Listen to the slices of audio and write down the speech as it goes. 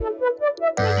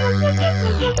All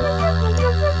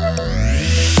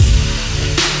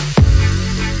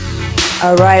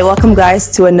right, welcome guys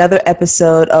to another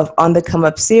episode of On the Come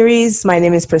Up series. My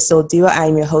name is Priscilla Diwa. I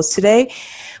am your host today.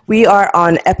 We are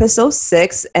on episode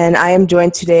 6, and I am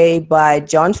joined today by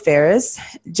John Ferris.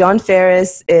 John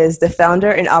Ferris is the founder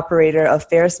and operator of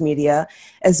Ferris Media,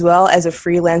 as well as a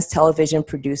freelance television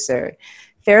producer.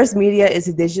 Ferris Media is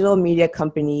a digital media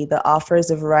company that offers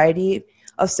a variety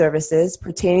of services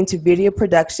pertaining to video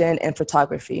production and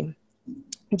photography.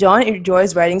 John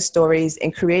enjoys writing stories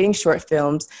and creating short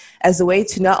films as a way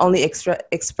to not only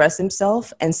express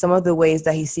himself and some of the ways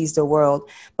that he sees the world,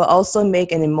 but also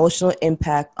make an emotional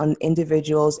impact on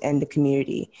individuals and the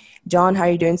community. John, how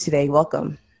are you doing today?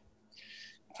 Welcome.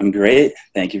 I'm great.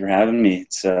 Thank you for having me.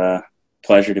 It's a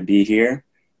pleasure to be here,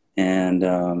 and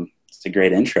it's a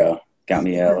great intro. Got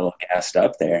me a little gassed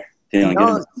up there. Feeling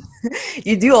good.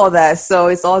 You do all that, so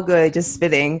it's all good, just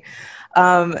fitting.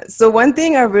 So one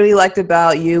thing I really liked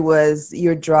about you was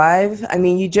your drive. I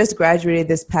mean, you just graduated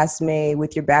this past May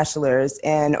with your bachelor's,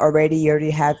 and you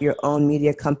already have your own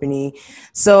media company.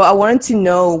 So I wanted to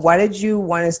know, why did you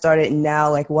want to start it now,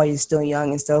 like while you're still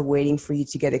young, instead of waiting for you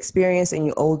to get experience and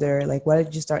you're older? Like, why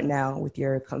did you start now with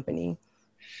your company?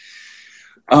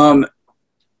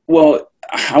 Well,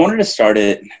 I wanted to start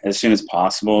it as soon as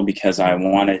possible because I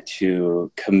wanted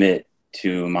to commit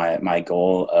to my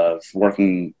goal of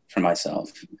working for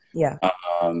myself. Yeah.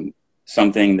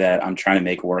 Something that I'm trying to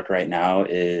make work right now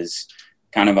is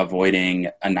kind of avoiding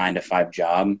a 9-to-5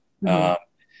 job.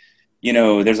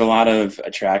 Mm-hmm. There's a lot of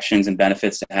attractions and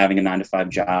benefits to having a 9-to-5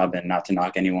 job, and not to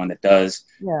knock anyone that does.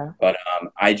 Yeah. But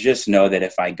I just know that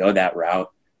if I go that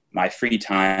route, my free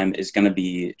time is going to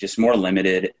be just more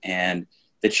limited, and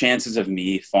the chances of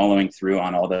me following through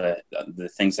on all the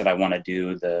things that I want to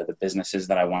do, the businesses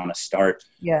that I want to start,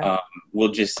 will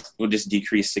just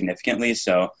decrease significantly.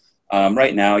 So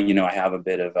right now, I have a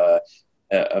bit of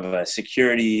a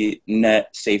safety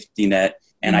net,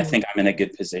 and I think I'm in a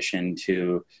good position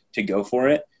to go for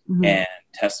it and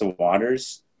test the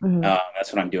waters.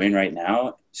 That's what I'm doing right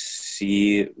now.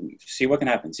 See what can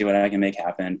happen. See what I can make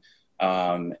happen,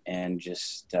 and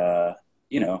just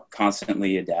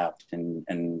constantly adapt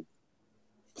and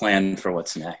plan for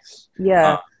what's next.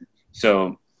 Yeah.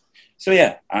 So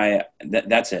yeah,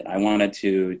 that's it. I wanted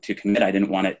to commit. I didn't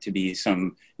want it to be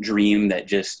some dream that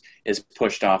just is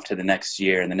pushed off to the next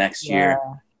year and the next year.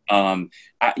 I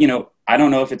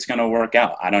don't know if it's going to work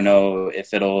out. I don't know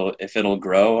if it'll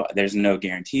grow. There's no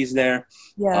guarantees there.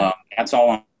 Yeah. That's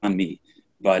all on me.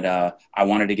 But I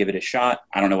wanted to give it a shot.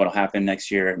 I don't know what'll happen next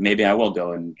year. Maybe I will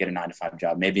go and get a 9-to-5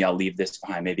 job. Maybe I'll leave this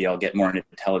behind. Maybe I'll get more into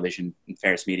television, and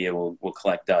Ferris Media will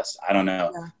collect dust. I don't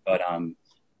know. Yeah. But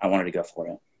I wanted to go for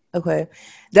it. Okay.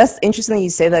 That's interesting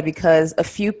you say that, because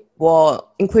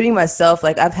including myself,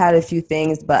 like I've had a few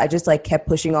things, but I just like kept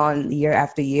pushing on year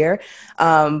after year.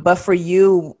 But for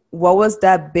you, what was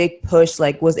that big push?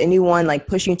 Like, was anyone like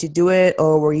pushing you to do it,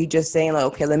 or were you just saying like,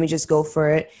 okay, let me just go for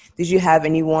it? Did you have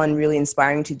anyone really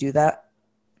inspiring to do that?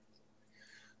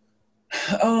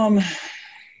 I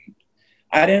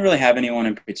didn't really have anyone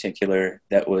in particular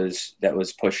that was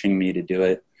pushing me to do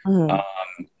it.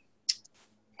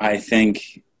 I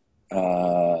think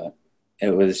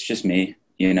it was just me,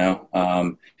 it's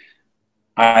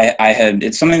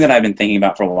something that I've been thinking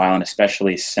about for a while, and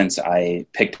especially since I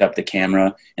picked up the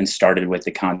camera and started with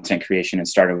the content creation and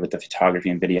started with the photography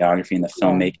and videography and the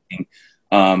filmmaking.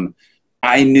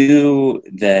 I knew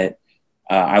that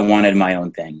I wanted my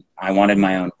own thing. I wanted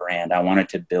my own brand. I wanted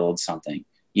to build something,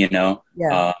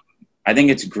 I think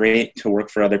it's great to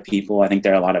work for other people. I think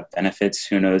there are a lot of benefits.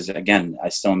 Who knows? Again, I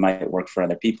still might work for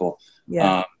other people.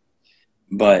 Yeah.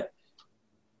 But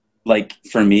like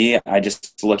for me, I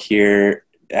just look here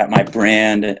at my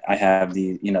brand. I have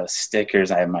the, stickers.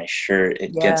 I have my shirt.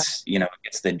 It gets,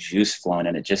 gets the juice flowing,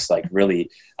 and it just like really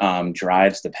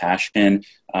drives the passion.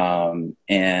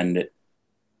 And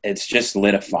it's just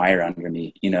lit a fire under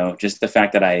me, just the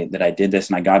fact that I did this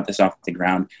and I got this off the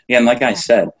ground. Again, like I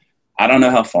said, I don't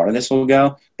know how far this will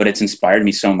go, but it's inspired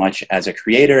me so much as a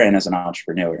creator and as an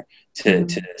entrepreneur to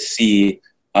see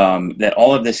that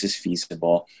all of this is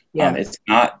feasible. It's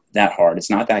not that hard.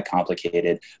 It's not that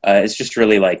complicated. It's just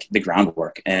really like the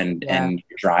groundwork and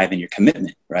your drive and your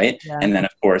commitment, right? Yeah. And then,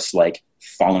 of course, like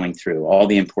following through all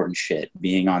the important shit,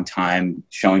 being on time,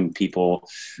 showing people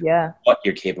what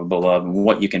you're capable of and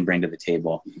what you can bring to the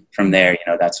table. From there,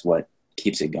 that's what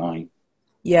keeps it going.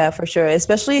 Yeah, for sure.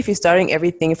 Especially if you're starting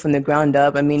everything from the ground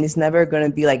up. I mean, it's never going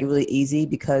to be like really easy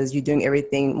because you're doing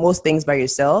most things by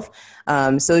yourself.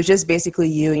 So it's just basically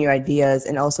you and your ideas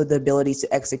and also the ability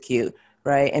to execute,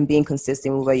 right? And being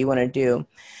consistent with what you want to do.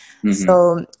 Mm-hmm.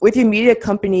 So with your media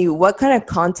company, what kind of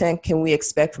content can we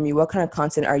expect from you? What kind of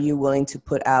content are you willing to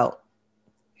put out?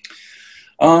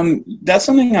 That's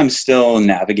something I'm still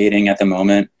navigating at the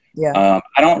moment. Yeah.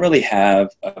 I don't really have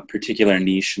a particular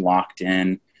niche locked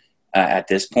in at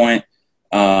this point,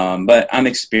 but I'm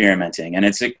experimenting, and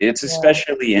it's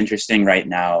especially interesting right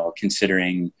now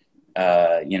considering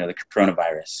the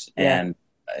coronavirus and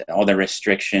all the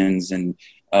restrictions and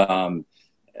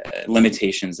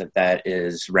limitations that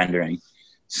is rendering.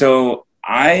 So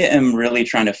I am really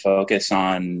trying to focus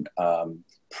on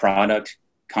product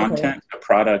content,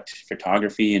 product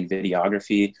photography and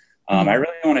videography. I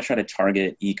really want to try to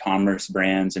target e-commerce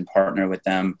brands and partner with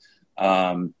them.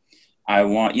 I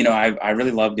want, I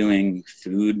really love doing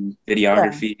food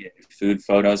videography, food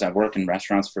photos. I've worked in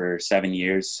restaurants for 7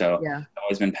 years, so I've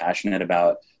always been passionate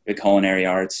about the culinary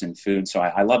arts and food. So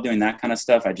I love doing that kind of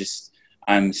stuff.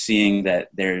 I'm seeing that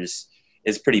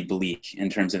it's pretty bleak in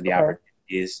terms of the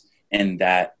opportunities in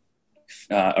that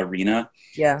arena.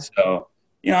 Yeah. So,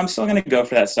 I'm still going to go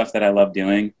for that stuff that I love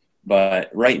doing. But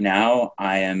right now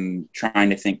I am trying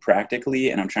to think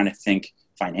practically, and I'm trying to think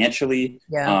financially.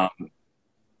 Yeah.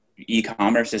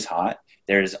 E-commerce is hot.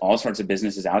 There's all sorts of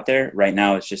businesses out there. Right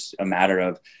now it's just a matter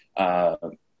of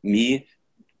me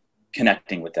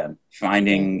connecting with them,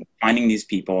 finding these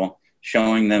people,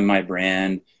 showing them my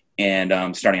brand,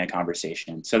 and starting a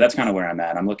conversation. So that's kind of where I'm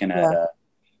at. I'm looking at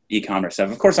e-commerce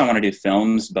stuff. Of course I want to do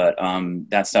films, but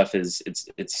that stuff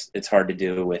it's hard to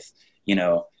do with,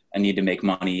 I need to make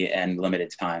money and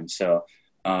limited time. So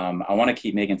I want to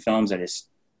keep making films. I just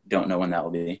don't know when that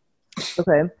will be.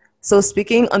 Okay. So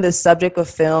speaking on the subject of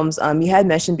films, you had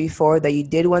mentioned before that you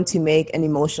did want to make an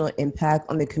emotional impact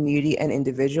on the community and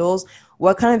individuals.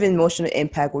 What kind of emotional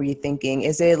impact were you thinking?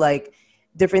 Is it like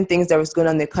different things that was going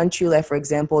on in the country? Like, for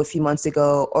example, a few months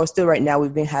ago, or still right now,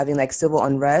 we've been having like civil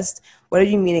unrest. What do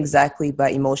you mean exactly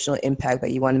by emotional impact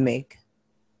that you want to make?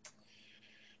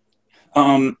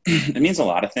 It means a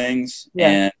lot of things,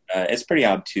 and it's pretty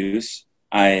obtuse.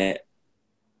 I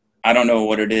don't know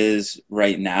what it is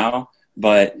right now,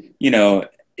 but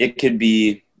it could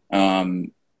be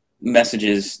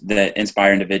messages that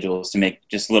inspire individuals to make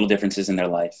just little differences in their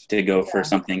life, to go for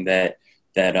something that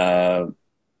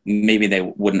maybe they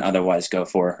wouldn't otherwise go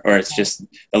for, or it's just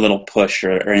a little push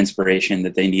or inspiration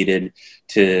that they needed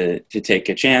to take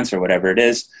a chance or whatever it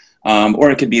is.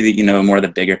 Or it could be the, more of the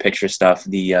bigger picture stuff,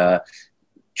 the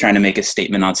trying to make a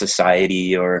statement on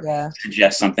society or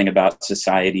suggest something about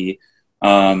society.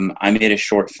 I made a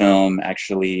short film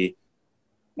actually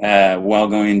while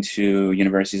going to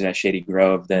universities at Shady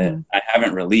Grove that I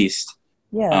haven't released.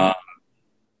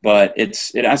 But it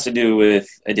has to do with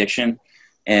addiction.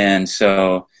 And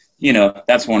so,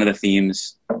 that's one of the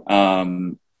themes,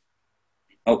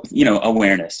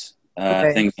 awareness,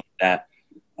 things like that.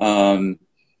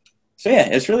 So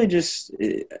it's really just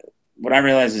what I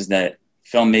realize is that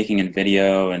filmmaking and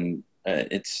video and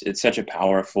it's such a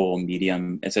powerful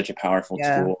medium. It's such a powerful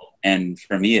tool. And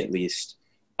for me, at least,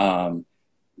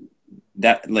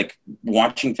 that like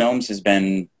watching films has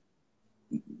been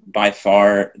by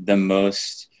far the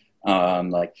most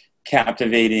like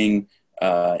captivating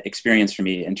experience for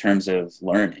me in terms of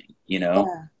learning,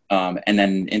 and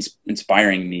then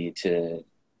inspiring me to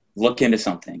look into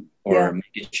something or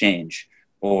make a change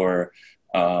or,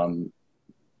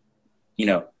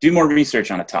 do more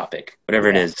research on a topic, whatever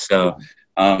it is. So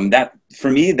that for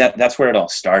me, that's where it all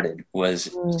started, was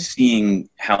seeing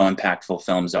how impactful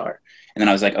films are. And then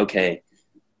I was like, okay,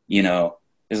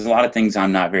 there's a lot of things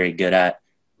I'm not very good at,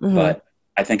 but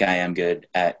I think I am good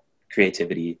at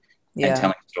creativity and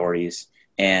telling stories.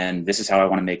 And this is how I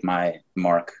want to make my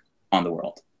mark on the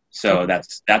world. So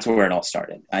that's where it all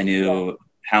started. I knew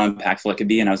how impactful it could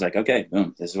be. And I was like, okay,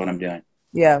 boom, this is what I'm doing.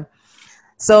 Yeah.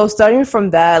 So starting from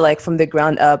that, like from the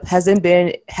ground up, has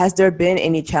there been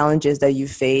any challenges that you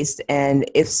faced? And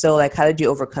if so, like, how did you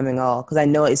overcome it all? Because I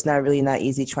know it's not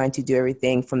easy trying to do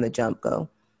everything from the jump go.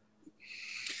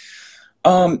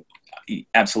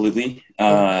 Absolutely.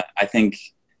 I think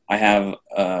I have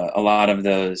a lot of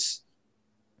those,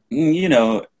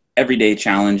 everyday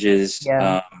challenges.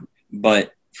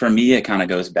 But for me, it kind of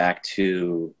goes back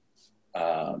to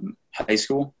high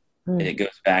school. It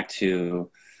goes back to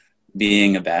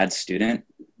being a bad student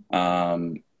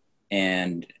and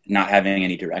not having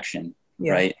any direction,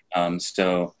 right?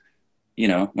 So,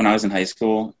 when I was in high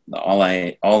school, all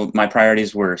my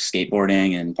priorities were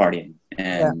skateboarding and partying,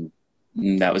 and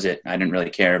that was it. I didn't really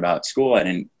care about school.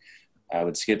 I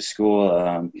would skip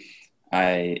school.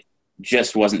 I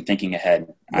just wasn't thinking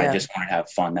ahead. I just wanted to have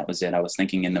fun. That was it. I was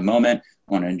thinking in the moment.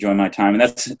 I want to enjoy my time. And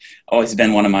that's always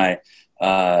been one of my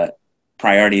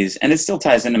priorities, and it still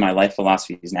ties into my life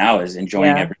philosophies now, is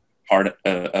enjoying every part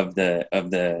of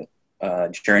the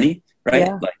journey, right?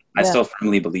 Yeah. Like I still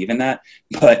firmly believe in that,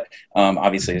 but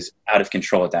obviously it's out of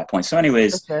control at that point. So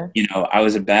anyways, you know, I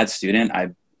was a bad student. I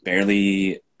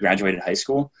barely graduated high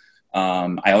school.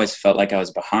 I always felt like I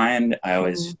was behind. I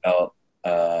always felt,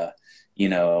 you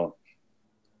know,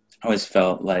 I always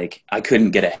felt like I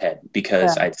couldn't get ahead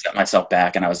because I'd set myself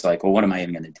back, and I was like, well, what am I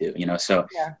even going to do? You know? So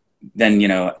then, you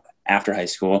know, after high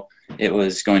school, it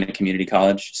was going to community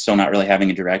college, still not really having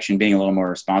a direction, being a little more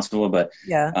responsible, but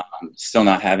still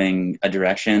not having a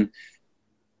direction,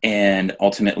 and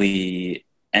ultimately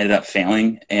ended up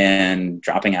failing and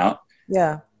dropping out.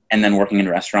 Yeah. And then working in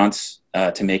restaurants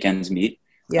to make ends meet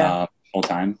full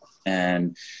time.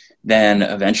 And then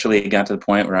eventually it got to the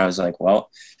point where I was like, well,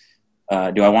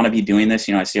 do I want to be doing this?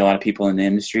 You know, I see a lot of people in the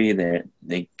industry that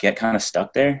they get kind of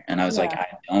stuck there. And I was like,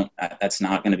 that's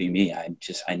not going to be me.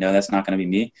 I know that's not going to be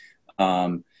me.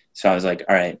 So I was like,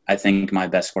 all right, I think my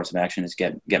best course of action is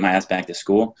get my ass back to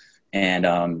school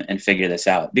and figure this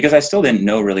out, because I still didn't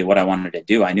know really what I wanted to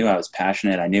do. I knew I was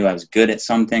passionate. I knew I was good at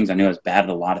some things. I knew I was bad at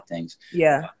a lot of things.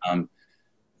 Yeah.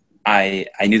 I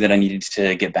knew that I needed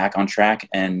to get back on track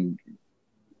and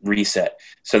reset.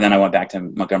 So then I went back to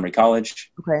Montgomery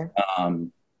College. Okay.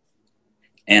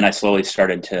 And I slowly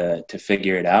started to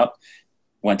figure it out.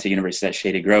 Went to University at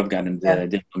Shady Grove, got into the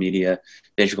digital media,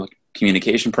 digital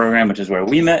communication program, which is where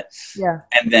we met. Yeah.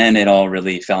 And then it all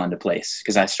really fell into place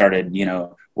because I started, you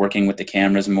know, working with the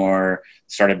cameras more,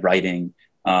 started writing.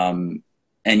 And,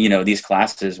 you know, these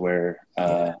classes where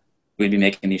we'd be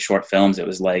making these short films, it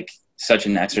was like such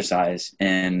an exercise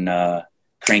in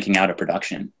cranking out a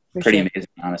production. Pretty amazing,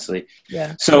 honestly.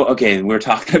 Yeah. So, okay, we're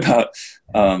talking about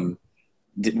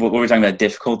what were we talking about?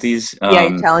 Difficulties.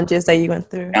 Challenges that you went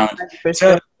through.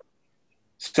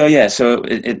 So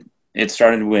it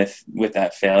started with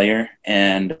that failure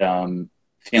and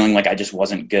feeling like I just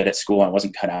wasn't good at school. I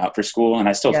wasn't cut out for school, and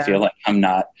I still feel like I'm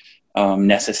not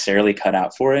necessarily cut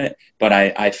out for it. But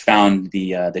I found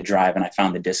the drive, and I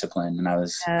found the discipline, and I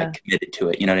was committed to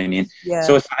it. You know what I mean? Yeah.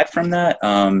 So aside from that,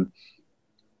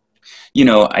 you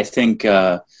know, I think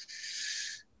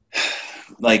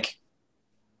like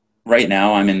right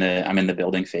now I'm in the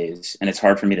building phase, and it's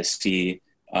hard for me to see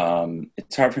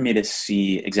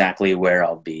exactly where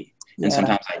I'll be. And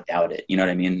sometimes I doubt it. You know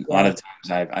what I mean? A lot of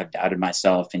times I've doubted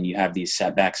myself, and you have these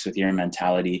setbacks with your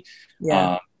mentality.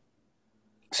 Yeah.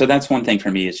 So that's one thing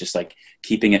for me, is just like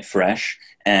keeping it fresh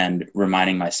and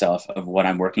reminding myself of what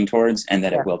I'm working towards, and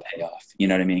that it will pay off. You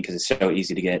know what I mean? Because it's so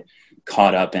easy to get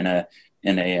caught up in a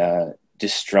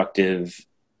destructive,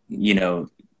 you know,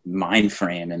 mind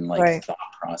frame and like thought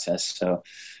process. So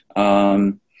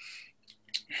I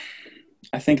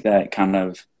think that kind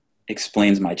of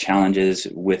explains my challenges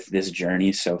with this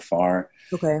journey so far.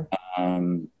 Okay.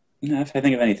 If I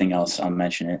think of anything else, I'll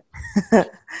mention it.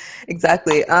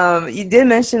 Exactly. You did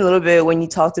mention a little bit when you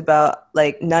talked about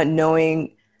like not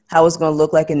knowing how it's going to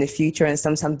look like in the future, and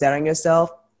sometimes doubting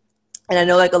yourself. And I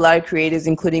know like a lot of creatives,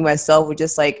 including myself, were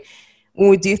just like, when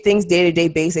we do things day-to-day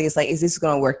basis, it's like, is this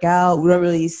going to work out? We don't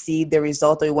really see the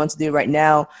result that we want to do right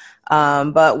now.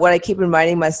 But what I keep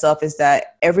reminding myself is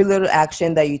that every little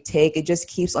action that you take, it just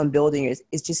keeps on building.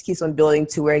 It just keeps on building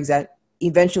to where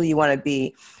eventually you want to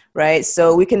be, right?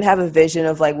 So we can have a vision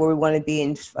of like where we want to be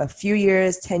in a few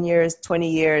years, 10 years,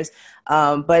 20 years.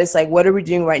 But it's like, what are we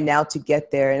doing right now to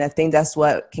get there? And I think that's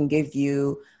what can give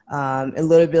you a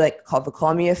little bit like called the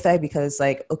call me effect, because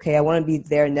like, okay, I want to be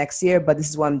there next year, but this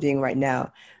is what I'm doing right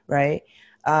now. Right.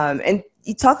 And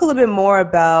you talk a little bit more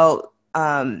about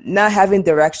not having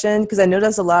direction, because I know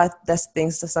that's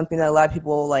something that a lot of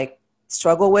people like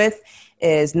struggle with,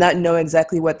 is not knowing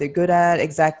exactly what they're good at,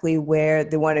 exactly where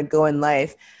they want to go in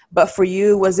life. But for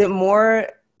you, was it more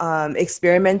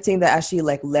experimenting that actually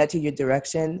like led to your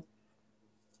direction?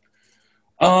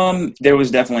 There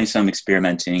was definitely some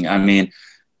experimenting. I mean,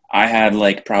 I had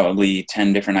like probably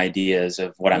 10 different ideas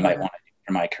of what I might want to do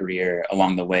for my career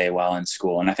along the way while in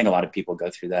school. And I think a lot of people go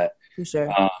through that. For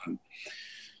sure.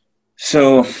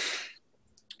 So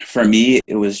for me,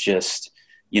 it was just,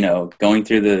 you know, going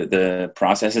through the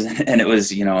processes, and it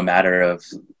was, you know, a matter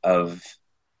of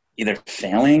either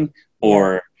failing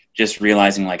or just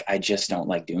realizing like, I just don't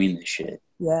like doing this shit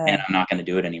and I'm not going to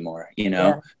do it anymore, you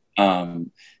know?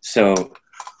 So,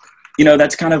 you know,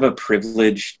 that's kind of a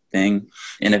privileged thing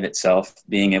in of itself,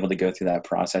 being able to go through that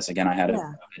process. Again, I had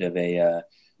a bit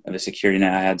of a security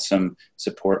net. I had some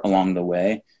support along the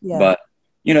way, but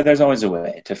you know, there's always a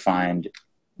way to find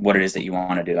what it is that you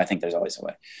want to do. I think there's always a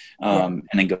way, and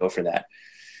then go for that.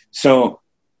 So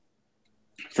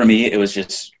for me, it was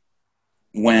just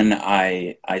when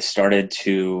I started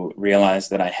to realize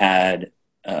that I had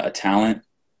a talent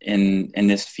in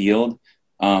this field,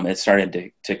 it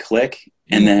started to click.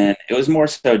 And then it was more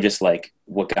so just like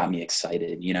what got me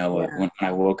excited, you know, when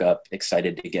I woke up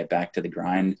excited to get back to the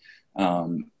grind, I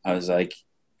was like,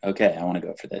 okay, I want to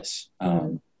go for this.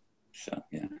 So,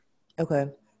 yeah. Okay.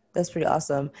 That's pretty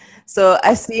awesome. So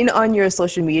I've seen on your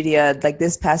social media, like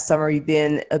this past summer, you've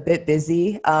been a bit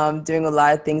busy, doing a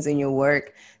lot of things in your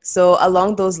work. So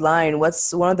along those lines,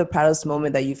 what's one of the proudest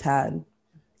moment that you've had?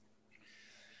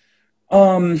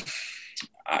 Um,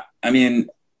 I mean,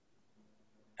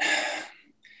 I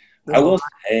There's a will lot.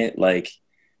 say, like,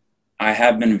 I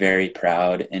have been very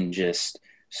proud in just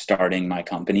starting my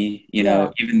company, you Yeah.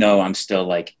 know, even though I'm still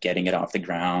like getting it off the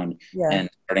ground Yeah. and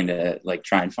starting to like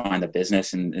try and find the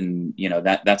business and you know,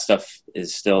 that stuff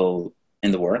is still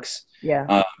in the works.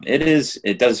 Yeah.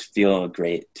 It does feel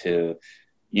great to,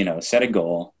 you know, set a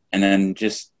goal and then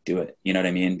just do it. You know what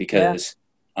I mean? Yeah. Because,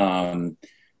 um,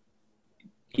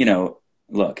 you know,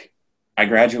 look, I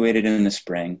graduated in the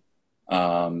spring.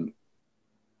 Um,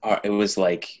 it was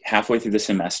like halfway through the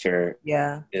semester.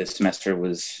 Yeah. The semester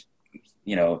was,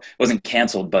 you know, it wasn't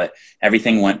canceled, but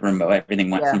everything went remote. Everything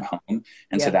went Yeah. from home,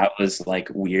 and so Yeah. that was like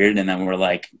weird. And then we're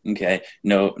like, okay,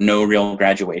 no real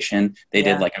graduation. They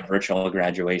did Yeah. like a virtual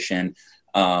graduation.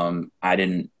 I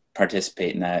didn't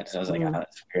participate in that because I was like, oh,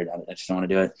 that's weird. I just don't want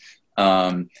to do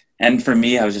it. And for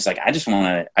me, I was just like, I just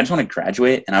want to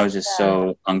graduate, and I was just Yeah.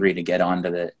 so hungry to get on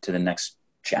to the next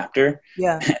chapter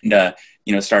Yeah. and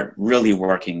you know, start really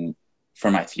working for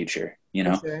my future. You For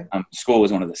know, sure. school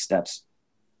was one of the steps.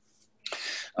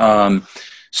 Um,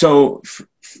 so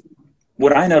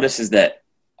what I noticed is that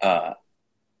uh,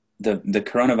 the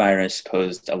coronavirus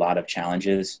posed a lot of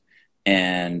challenges,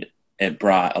 and it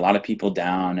brought a lot of people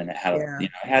down, and it had Yeah. you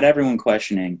know, it had everyone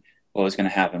questioning what was going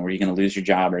to happen. Were you going to lose your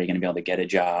job? Are you going to be able to get a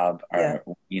job? Yeah.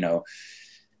 Or you know,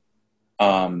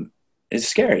 it's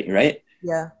scary, right?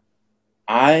 Yeah.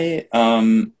 I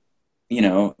you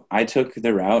know, I took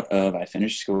the route of I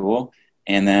finished school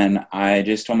and then I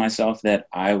just told myself that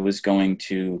I was going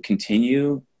to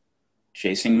continue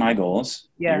chasing my goals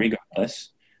Yeah.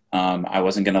 regardless. I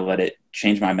wasn't going to let it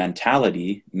change my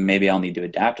mentality. Maybe I'll need to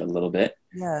adapt a little bit,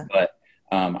 Yeah. but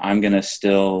I'm going to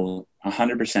still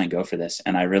 100% go for this.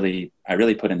 And I really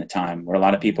put in the time where a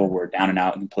lot of people were down and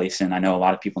out and complacent. I know a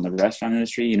lot of people in the restaurant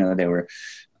industry, you know, they were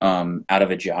out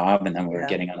of a job and then we were Yeah.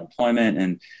 getting unemployment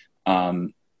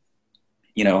and,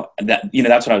 you know,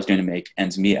 that's what I was doing to make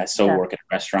ends meet. I still Yeah. work at a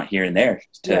restaurant here and there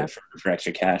Yeah. for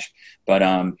extra cash, but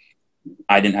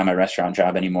I didn't have my restaurant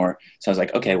job anymore. So I was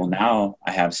like, okay, well now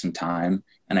I have some time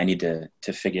and I need to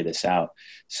figure this out.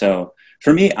 So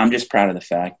for me, I'm just proud of the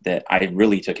fact that I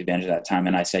really took advantage of that time.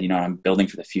 And I said, you know, I'm building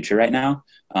for the future right now.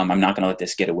 I'm not going to let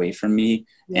this get away from me.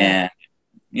 Yeah. And,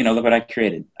 you know, look what I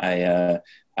created.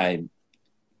 I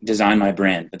designed my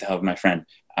brand with the help of my friend.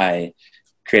 I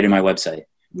created my website.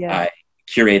 Yeah. I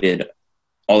curated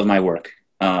all of my work.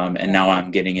 And Yeah. now I'm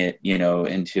getting it, you know,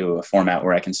 into a format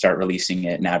where I can start releasing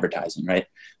it and advertising, right?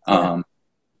 Yeah.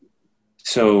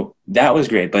 So that was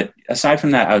great. But aside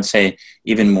from that, I would say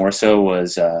even more so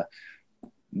was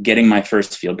getting my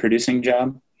first field producing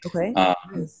job. Okay. Um,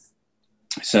 Nice.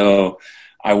 so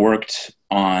I worked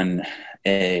on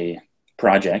a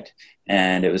project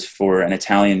and it was for an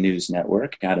Italian news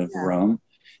network out of Yeah. Rome.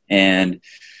 And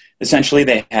essentially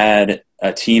they had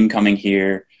a team coming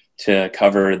here to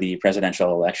cover the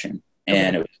presidential election. Okay.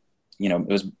 And it was, you know, it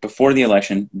was before the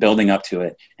election, building up to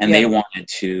it. And Yeah. they wanted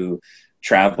to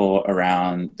travel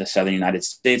around the southern United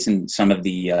States and some of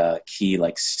the key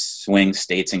like swing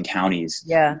states and counties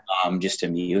Yeah. just to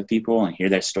meet with people and hear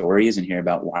their stories and hear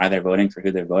about why they're voting for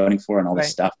who they're voting for and all this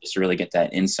Right. stuff, just to really get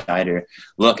that insider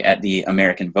look at the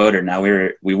American voter. Now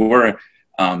we were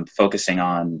focusing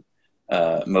on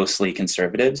mostly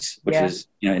conservatives, which Yeah. is,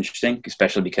 you know, interesting,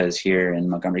 especially because here in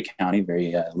Montgomery County,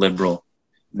 very liberal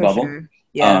For bubble. sure.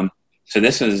 Yeah. Um, so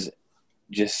this was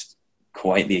just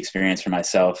quite the experience for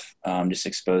myself, just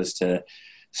exposed to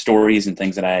stories and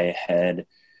things that I had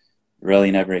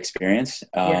really never experienced.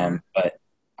 Yeah. But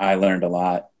I learned a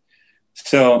lot.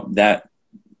 So that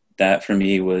for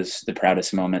me was the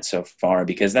proudest moment so far,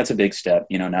 because that's a big step.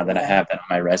 You know, now that I Yeah. have that on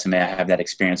my resume, I have that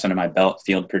experience under my belt,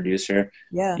 field producer,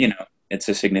 Yeah. you know, it's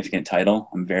a significant title.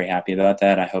 I'm very happy about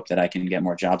that. I hope that I can get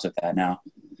more jobs with that now.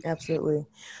 Absolutely.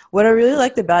 What I really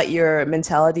liked about your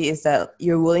mentality is that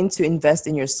you're willing to invest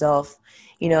in yourself.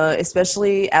 you know,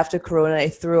 especially after Corona,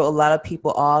 it threw a lot of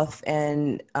people off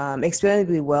and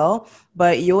experienced well,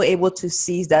 but you were able to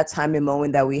seize that time and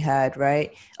moment that we had,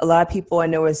 right? A lot of people I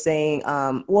know were saying,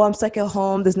 well, I'm stuck at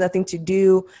home, there's nothing to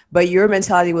do, but your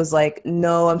mentality was like,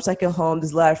 no, I'm stuck at home,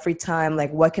 there's a lot of free time,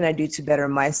 like what can I do to better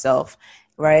myself?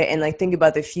 Right. And like think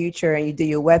about the future, and you do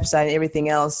your website and everything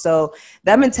else. So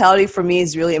that mentality for me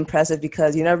is really impressive,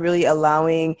 because you're not really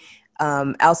allowing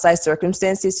outside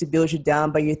circumstances to build you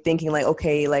down, but you're thinking like,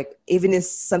 okay, like even if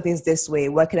something's this way,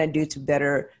 what can I do to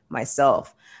better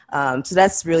myself? So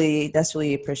that's really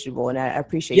appreciable, and I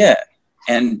appreciate Yeah.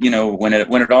 And, you know, when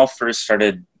it all first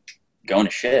started going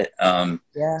to shit, yeah,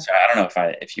 so I don't know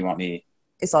if you want me,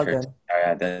 it's all good.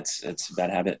 it's a bad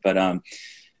habit, but,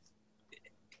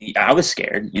 I was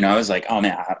scared, you know, I was like, oh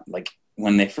man, like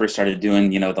when they first started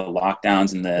doing, you know, the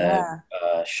lockdowns and the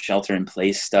Yeah, shelter in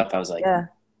place stuff, I was like, yeah,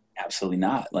 absolutely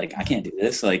not. Like, I can't do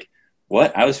this. Like,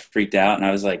 what? I was freaked out, and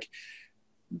I was like,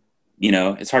 you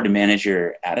know, it's hard to manage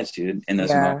your attitude in those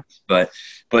yeah, moments, but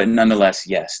nonetheless,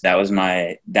 yes, that was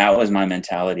my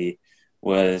mentality,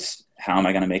 was how am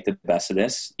I going to make the best of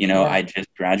this? You know, yeah, I just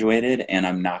graduated, and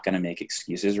I'm not going to make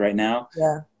excuses right now.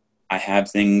 yeah, I have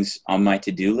things on my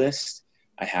to-do list.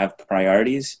 I have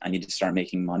priorities. I need to start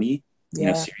making money, you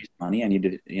know, yeah, serious money. I need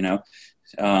to, you know,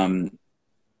 um,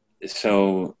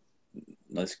 so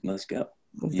let's go. You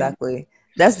know? exactly.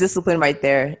 That's discipline right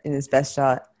there in its best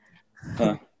shot.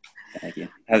 Huh, thank you.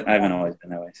 I haven't always been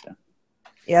that way, so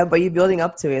Yeah, but you're building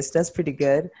up to it, so that's pretty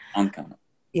good. I'm coming.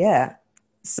 Yeah.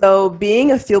 So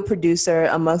being a field producer,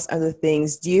 amongst other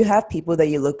things, do you have people that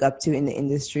you look up to in the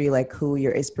industry, like who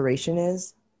your inspiration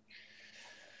is?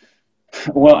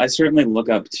 Well, I certainly look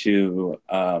up to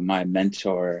my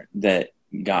mentor that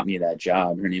got me that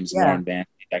job. Her name's Yeah, Lauren Vance,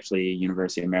 actually a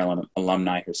University of Maryland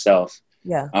alumni herself.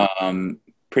 yeah, Um,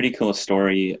 Pretty cool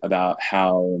story about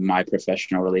how my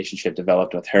professional relationship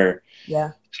developed with her.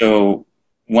 yeah. So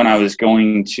when I was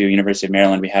going to University of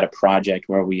Maryland, we had a project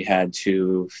where we had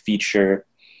to feature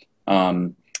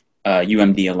a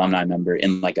UMD alumni member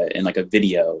in like a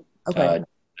video Okay.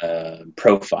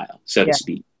 profile, so to Yeah.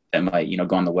 speak, that might, you know,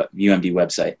 go on the UMD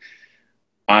website.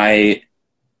 I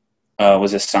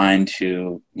was assigned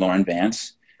to Lauren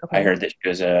Vance. I Okay. heard that she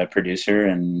was a producer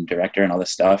and director and all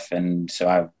this stuff, and so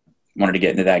I wanted to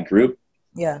get into that group.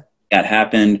 Yeah. That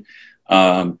happened.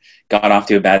 Got off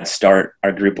to a bad start.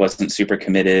 Our group wasn't super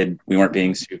committed. We weren't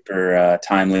being super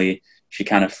timely. She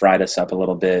kind of fried us up a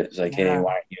little bit. It was like, hey, Yeah.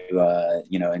 why aren't you,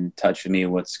 you know, in touch with me?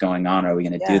 What's going on? Are we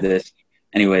going to do Yeah. this?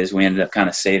 Anyways, we ended up kind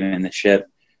of saving the ship.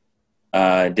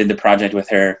 Did the project with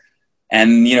her,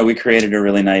 and you know, we created a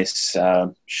really nice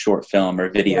short film or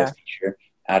video Yeah. feature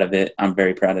out of it. I'm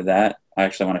very proud of that. I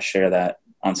actually want to share that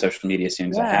on social media as soon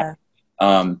as I have. Yeah.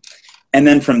 Um, and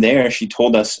then from there, she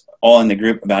told us all in the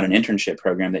group about an internship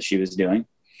program that she was doing.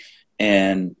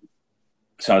 And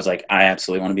so I was like, I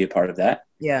absolutely want to be a part of that.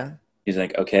 Yeah. He's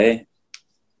like, okay,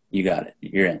 you got it.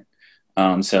 You're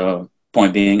in. So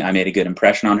point being, I made a good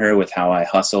impression on her with how I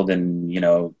hustled and, you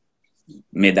know,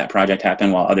 made that project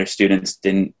happen, while other students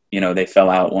didn't, you know, they fell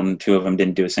out. 2 of them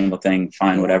didn't do a single thing.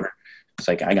 Fine, Yeah. whatever. It's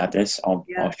like, I got this. I'll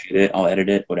Yeah. shoot it. I'll edit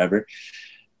it, whatever.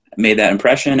 Made that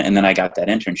impression. And then I got that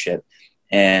internship,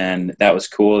 and that was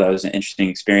cool. That was an interesting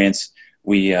experience.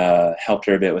 We helped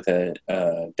her a bit with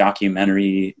a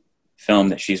documentary film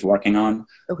that she's working on.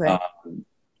 Okay.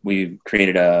 We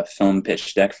created a film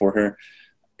pitch deck for her.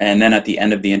 And then at the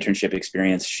end of the internship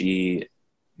experience, she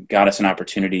got us an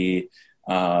opportunity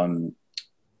on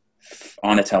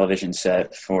a television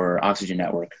set for Oxygen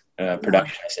Network,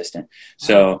 production assistant.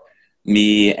 So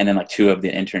me and then like 2 of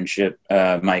the internship,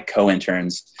 my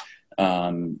co-interns,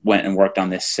 went and worked on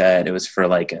this set. It was for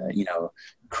like a, you know,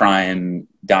 crime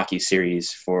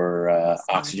docu-series for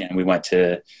Oxygen. We went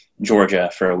to Georgia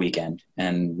for a weekend,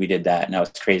 and we did that, and that was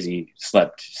crazy.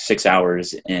 Slept 6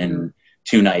 hours in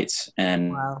 2 nights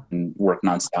and, Wow. and worked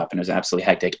nonstop, and it was absolutely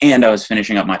hectic. And I was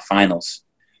finishing up my finals,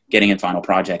 getting in final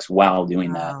projects while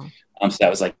doing that. Wow. So that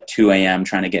was like 2 a.m.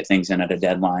 trying to get things in at a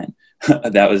deadline.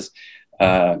 That was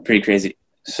pretty crazy.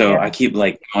 So Yeah. I keep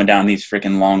like going down these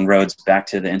freaking long roads back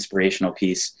to the inspirational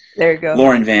piece. There you go.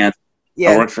 Lauren Vance, I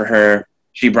Yeah. worked for her.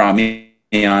 She brought me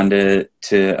on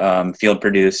to field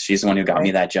produce. She's the one who got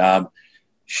me that job.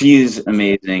 She's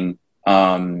amazing.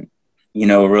 You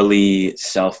know, really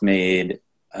self-made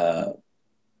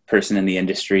person in the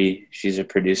industry. She's a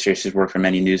producer. She's worked for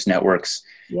many news networks.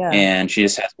 Yeah. And she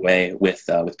just has a way with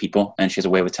people, and she has a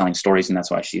way with telling stories, and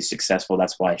that's why she's successful.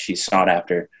 That's why she's sought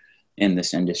after in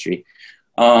this industry.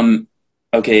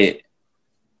 Okay.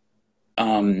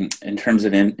 In terms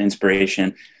of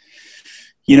inspiration,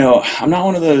 I'm not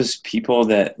one of those people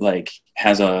that like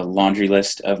has a laundry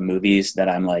list of movies that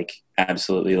I'm like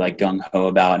absolutely like gung ho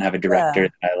about and have a director Yeah.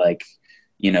 that I like,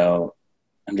 you know,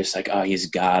 I'm just like, oh, he's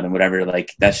God and whatever.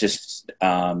 Like that's just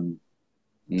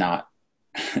not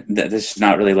that's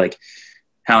not really like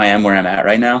how I am where I'm at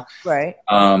right now. Right.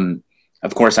 Um,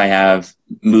 of course, I have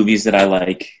movies that I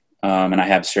like, and I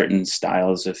have certain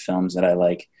styles of films that I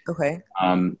like. Okay.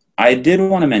 I did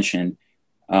want to mention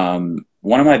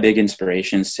one of my big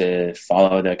inspirations to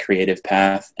follow the creative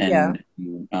path Yeah.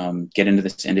 and get into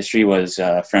this industry was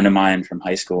a friend of mine from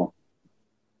high school.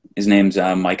 His name's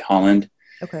Mike Holland.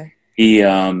 Okay. He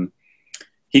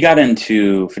got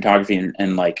into photography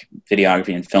and like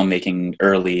videography and filmmaking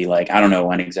early, like I don't know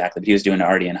when exactly, but he was doing it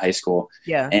already in high school.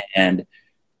 Yeah. And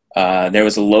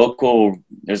there's a local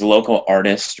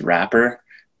artist rapper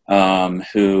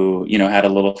who had a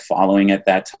little following at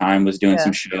that time, was doing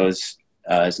some Yeah. shows.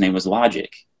 His name was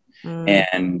Logic, Mm.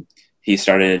 and he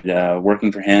started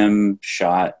working for him.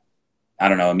 Shot, I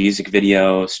don't know, a music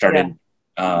video. Yeah. Started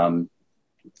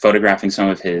photographing some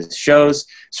of his shows.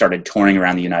 Started touring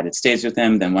around the United States with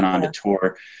him. Then went on to Yeah.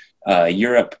 tour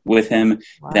Europe with him,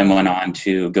 then Wow. went on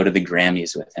to go to the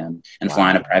Grammys with him and fly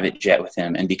on a Wow. private jet with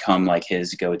him and become like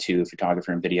his go-to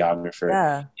photographer and videographer.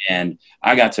 Yeah. And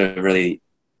I got to really,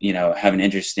 have an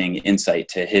interesting insight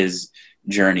to his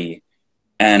journey.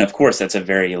 And of course, that's a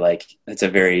very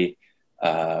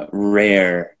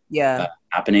rare Yeah.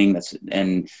 happening.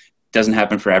 And doesn't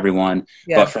happen for everyone.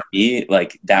 Yeah. But for me,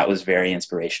 like that was very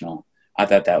inspirational. I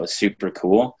thought that was super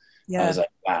cool. I Yeah. was like,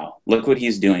 wow, look what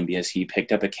he's doing, because he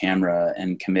picked up a camera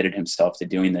and committed himself to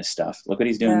doing this stuff. Look what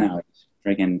he's doing Yeah. now. He's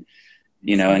freaking,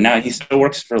 and now he still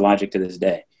works for Logic to this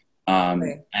day.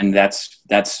 Right. And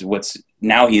that's what's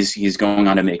now he's going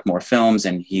on to make more films,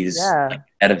 and he's Yeah. like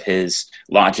head of his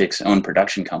Logic's own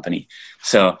production company.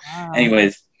 So Wow.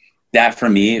 anyways, that for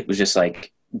me, it was just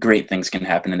like great things can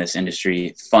happen in this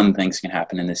industry. Fun things can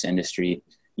happen in this industry.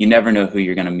 You never know who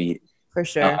you're going to meet. For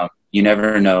sure. You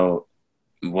never know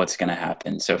what's going to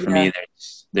happen. So for Yeah. me,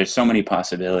 there's so many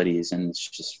possibilities, and it's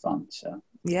just fun. So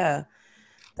Yeah.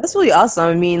 That's really awesome.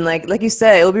 I mean, like you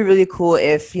said, it would be really cool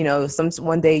if,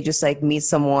 one day you just like meet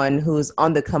someone who's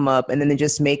on the come up and then they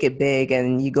just make it big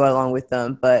and you go along with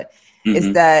them. But it's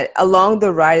mm-hmm. that along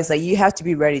the ride, it's like you have to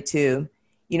be ready too.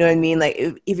 You know what I mean? Like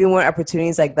even when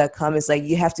opportunities like that come, it's like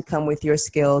you have to come with your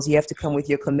skills, you have to come with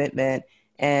your commitment,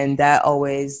 and that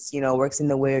always, works in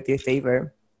the way of your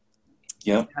favor.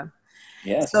 Yep.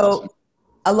 Yeah. So Awesome.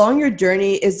 along your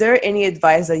journey, is there any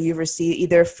advice that you've received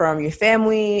either from your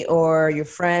family or your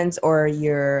friends or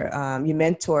your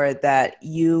mentor that's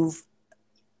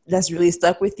really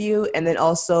stuck with you? And then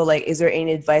also, like, is there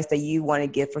any advice that you want to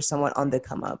give for someone on the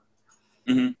come up?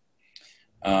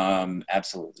 Mm-hmm.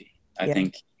 Absolutely. I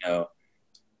think,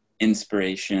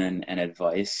 inspiration and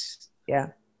advice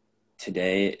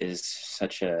today is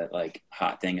such a like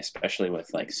hot thing, especially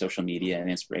with like social media and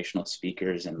inspirational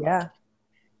speakers and like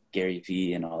Gary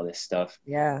Vee and all this stuff.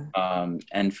 Yeah.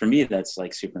 And for me, that's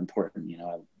like super important.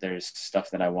 There's stuff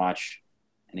that I watch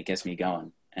and it gets me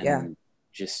going and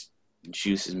just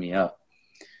juices me up.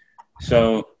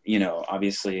 So,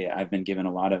 obviously I've been given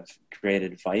a lot of great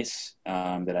advice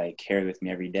that I carry with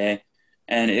me every day.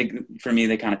 And for me,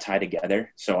 they kind of tie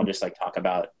together. So I'll just like talk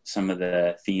about some of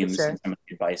the themes and some of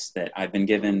the advice that I've been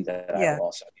given that I will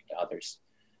also give to others.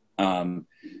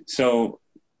 So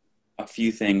a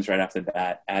few things right off the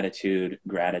bat: attitude,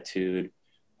 gratitude,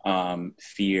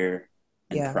 fear,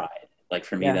 and pride. Like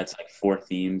for me, that's like 4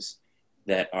 themes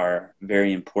that are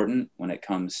very important when it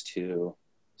comes to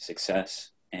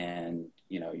success and,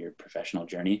 your professional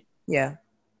journey. Yeah.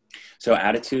 So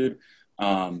attitude,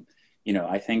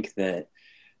 I think that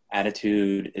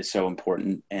attitude is so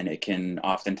important, and it can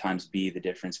oftentimes be the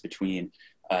difference between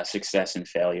success and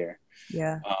failure.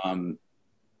 Yeah.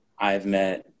 I've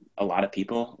met a lot of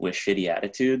people with shitty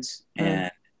attitudes,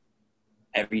 and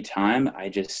every time I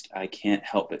can't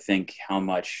help but think how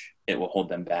much it will hold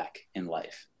them back in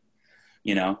life.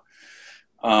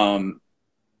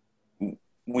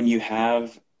 When you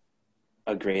have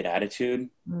a great attitude,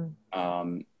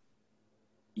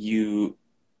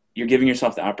 you're giving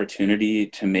yourself the opportunity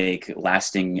to make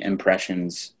lasting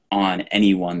impressions on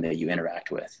anyone that you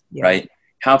interact with, right?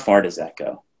 How far does that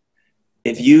go?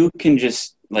 If you can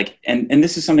just like, and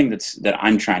this is something that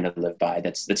I'm trying to live by.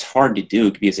 That's hard to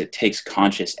do because it takes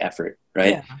conscious effort,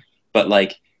 right? Yeah. But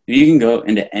like, if you can go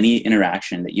into any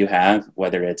interaction that you have,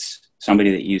 whether it's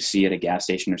somebody that you see at a gas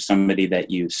station or somebody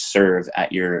that you serve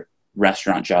at your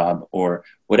restaurant job or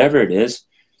whatever it is,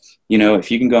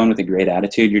 if you can go in with a great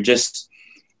attitude,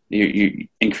 you're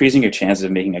increasing your chances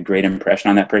of making a great impression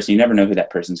on that person. You never know who that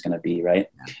person's going to be, right?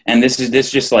 And this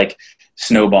just like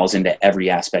snowballs into every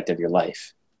aspect of your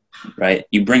life, right?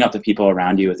 You bring up the people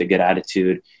around you with a good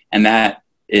attitude, and that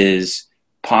is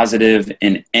positive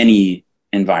in any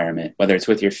environment, whether it's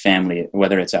with your family,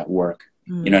 whether it's at work.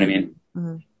 You know what I mean?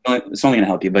 It's only going to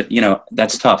help you, but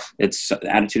that's tough.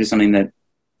 Attitude is something that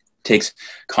takes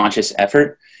conscious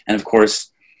effort, and of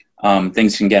course,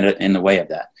 things can get in the way of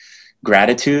that.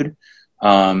 Gratitude.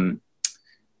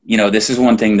 This is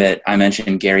one thing that I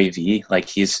mentioned, Gary Vee, like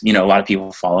he's, a lot of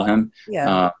people follow him.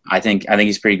 Yeah. I think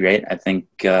he's pretty great. I think,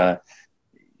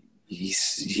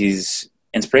 he's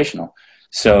inspirational.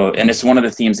 So, and it's one of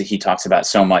the themes that he talks about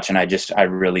so much. And I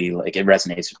really like, it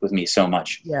resonates with me so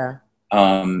much. Yeah.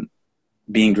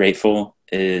 Being grateful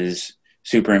is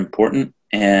super important,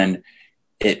 and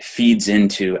it feeds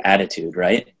into attitude,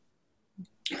 right?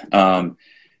 And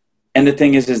the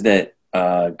thing is that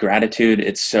gratitude,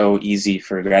 it's so easy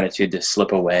for gratitude to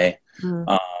slip away.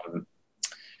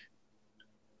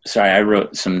 Sorry, I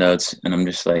wrote some notes, and I'm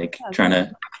just like trying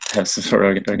to have some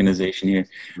sort of organization here.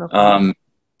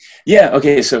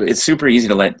 Okay, so it's super easy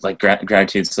to let like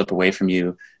gratitude slip away from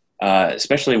you,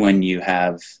 especially when you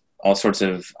have all sorts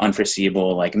of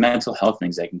unforeseeable like mental health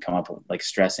things that can come up with, like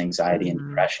stress, anxiety, and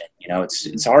depression.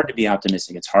 It's hard to be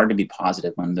optimistic. It's hard to be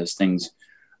positive when those things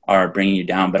are bringing you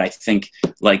down. But I think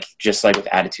just like with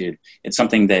attitude, it's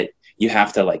something that you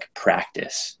have to like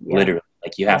practice, literally.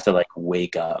 Like you have to like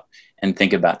wake up and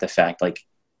think about the fact, like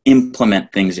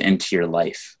implement things into your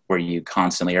life where you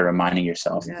constantly are reminding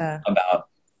yourself about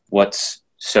what's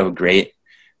so great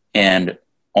and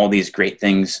all these great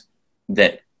things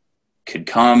that could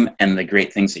come and the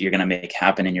great things that you're going to make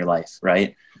happen in your life.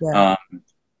 Right. Yeah.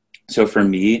 So for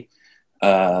me,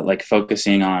 like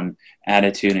focusing on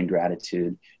attitude and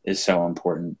gratitude is so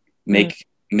important.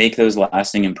 Make those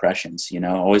lasting impressions,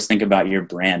 always think about your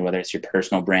brand, whether it's your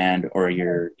personal brand or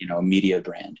your, media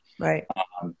brand. Right.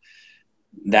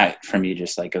 That for me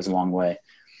just like goes a long way.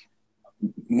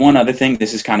 One other thing,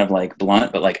 this is kind of like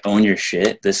blunt, but like own your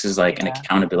shit. This is like an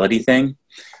accountability thing.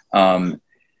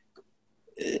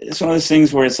 It's one of those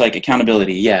things where it's like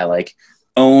accountability. Yeah. Like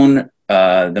own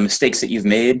the mistakes that you've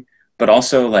made, but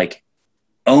also like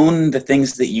own the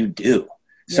things that you do.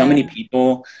 So many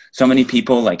people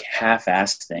like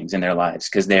half-assed things in their lives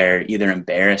because they're either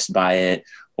embarrassed by it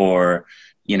or,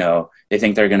 they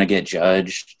think they're going to get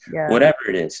judged, whatever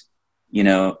it is.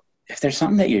 If there's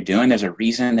something that you're doing, there's a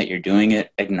reason that you're doing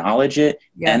it, acknowledge it,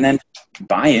 and then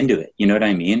buy into it. You know what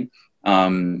I mean?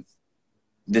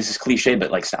 This is cliche,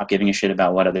 but like stop giving a shit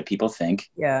about what other people think.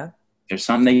 Yeah. If there's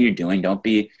something that you're doing, don't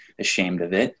be ashamed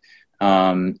of it.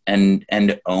 And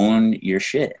own your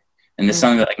shit. And this is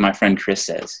something that like my friend Chris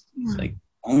says, he's like,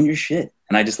 own your shit.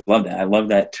 And I just love that. I love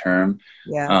that term.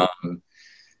 Yeah.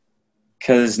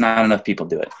 Cause not enough people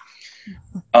do it.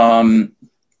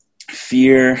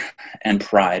 Fear and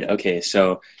pride. Okay.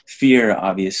 So fear,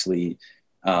 obviously,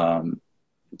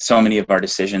 so many of our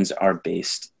decisions are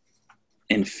based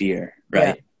in fear,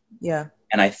 right? Yeah.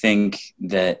 And I think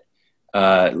that,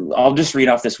 I'll just read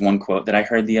off this one quote that I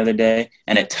heard the other day,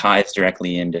 and it ties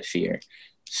directly into fear.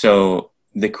 So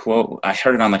the quote, I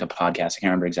heard it on like a podcast. I can't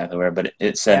remember exactly where, but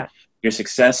it said, your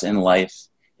success in life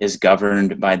is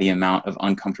governed by the amount of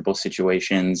uncomfortable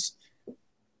situations.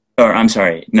 Or I'm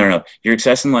sorry, no. Your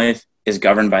success in life is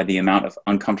governed by the amount of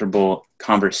uncomfortable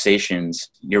conversations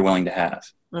you're willing to have.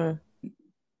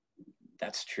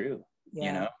 That's true.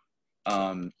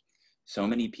 So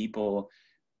many people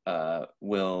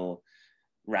will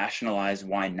rationalize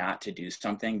why not to do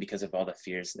something because of all the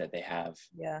fears that they have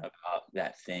about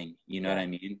that thing. You know what I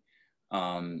mean?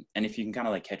 And if you can kind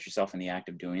of like catch yourself in the act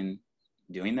of doing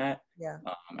that,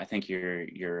 I think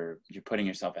you're putting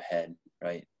yourself ahead,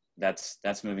 right?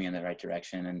 That's moving in the right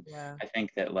direction. And I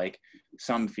think that like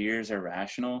some fears are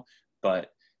rational,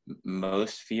 but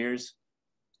most fears,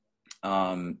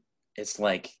 it's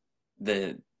like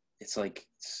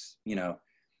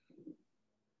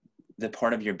the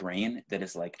part of your brain that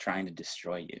is like trying to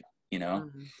destroy you,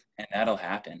 and that'll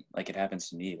happen. Like it happens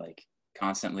to me, like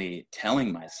constantly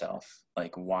telling myself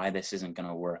like why this isn't going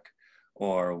to work,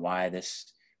 or why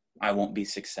I won't be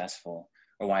successful,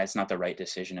 or why it's not the right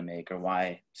decision to make, or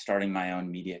why starting my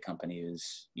own media company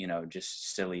is,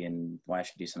 just silly, and why I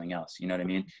should do something else. You know what I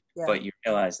mean? But you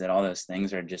realize that all those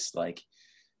things are just like,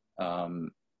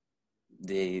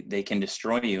 they can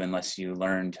destroy you unless you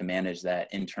learn to manage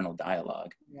that internal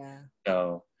dialogue.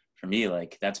 So for me,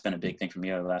 like that's been a big thing for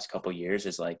me over the last couple of years,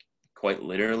 is like quite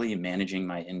literally managing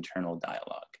my internal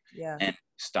dialogue and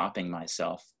stopping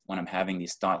myself when I'm having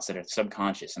these thoughts that are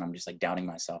subconscious, and I'm just like doubting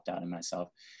myself,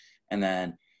 and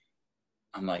then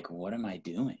I'm like, what am I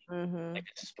doing? Mm-hmm. Like,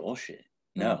 this is bullshit.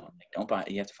 No, Mm-hmm. like, don't buy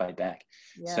it. You have to fight back.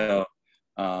 Yeah. So,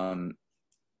 um,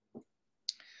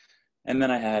 and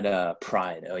then I had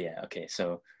pride. Oh yeah, okay.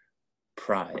 So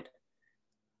pride,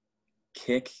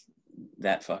 kick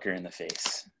that fucker in the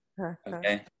face.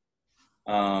 Okay.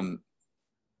 Um,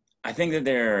 I think that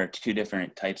there are two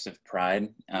different types of pride.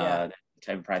 Yeah. The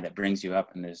type of pride that brings you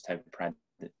up, and there's type of pride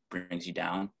that brings you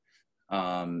down.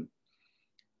 Um,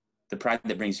 the pride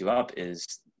that brings you up is,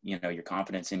 your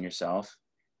confidence in yourself,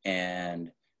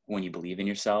 and when you believe in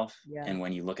yourself, Yeah. and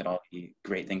when you look at all the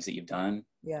great things that you've done,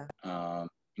 Yeah. and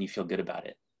you feel good about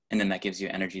it, and then that gives you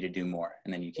energy to do more,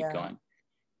 and then you keep Yeah.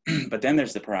 going. But then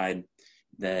there's the pride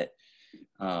that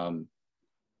um,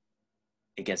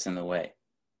 it gets in the way.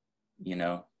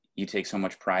 You take so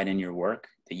much pride in your work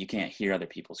that you can't hear other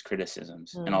people's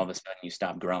criticisms, and all Mm. of a sudden you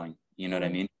stop growing. You know what I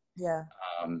Mm. mean? Yeah.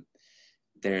 Um,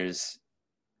 there's,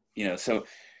 so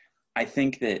I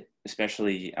think that,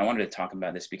 especially, I wanted to talk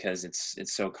about this because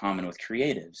it's so common with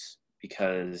creatives,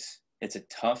 because it's a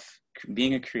tough,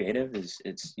 being a creative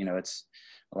it's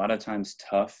a lot of times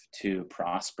tough to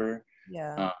prosper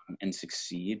Yeah. and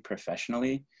succeed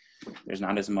professionally. There's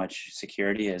not as much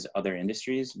security as other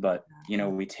industries, but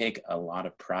we take a lot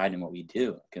of pride in what we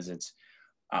do because it's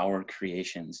our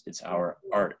creations, it's our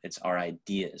art, it's our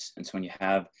ideas. And so when you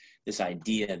have this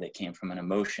idea that came from an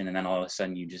emotion, and then all of a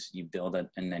sudden you build it,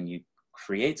 and then you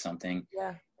create something,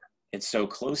 Yeah. it's so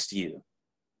close to you.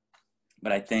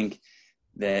 But I think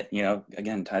that,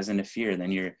 again, ties into fear.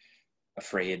 Then you're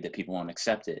afraid that people won't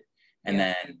accept it. And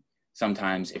Yeah. then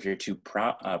sometimes if you're too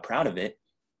proud of it,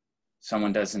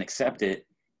 someone doesn't accept it,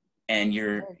 and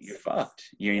you're fucked.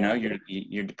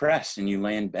 You're depressed, and you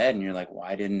lay in bed and you're like,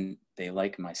 why didn't they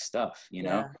like my stuff?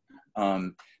 Yeah.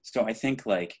 So I think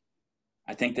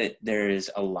that there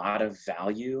is a lot of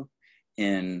value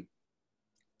in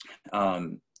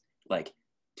like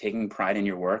taking pride in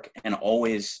your work and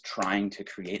always trying to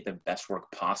create the best work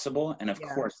possible. And of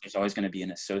course, there's always going to be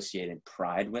an associated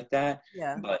pride with that.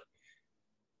 Yeah. But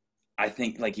I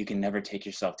think like you can never take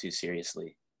yourself too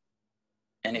seriously.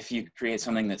 And if you create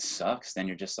something that sucks, then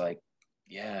you're just like,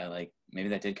 yeah, like maybe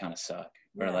that did kind of suck.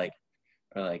 Yeah. Or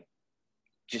like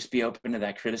just be open to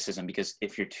that criticism, because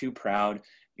if you're too proud,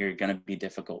 you're going to be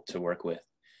difficult to work with,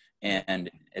 and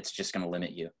it's just going to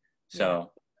limit you.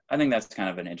 So I think that's kind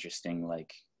of an interesting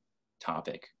like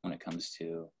topic when it comes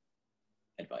to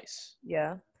advice.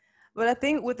 Yeah. But I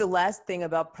think with the last thing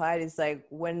about pride is like,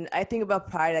 when I think about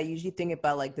pride, I usually think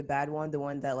about like the bad one, the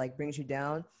one that like brings you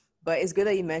down. But it's good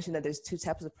that you mentioned that there's two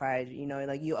types of pride.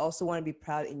 Like you also want to be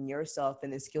proud in yourself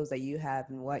and the skills that you have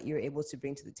and what you're able to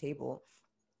bring to the table.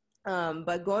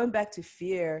 But going back to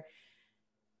fear,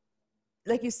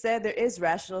 like you said, there is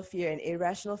rational fear and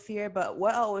irrational fear. But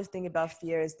what I always think about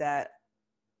fear is that,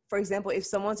 for example, if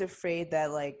someone's afraid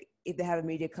that like if they have a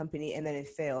media company and then it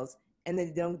fails, and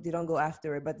then they don't go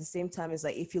after it, but at the same time, it's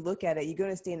like if you look at it, you're going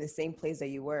to stay in the same place that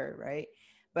you were, right?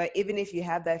 But even if you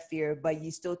have that fear, but you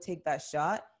still take that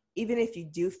shot, even if you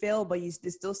do fail, but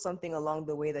there's still something along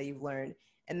the way that you've learned.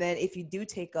 And then if you do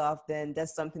take off, then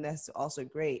that's something that's also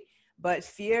great. But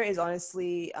fear is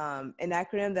honestly an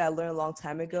acronym that I learned a long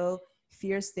time ago.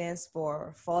 Fear stands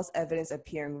for false evidence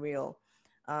appearing real.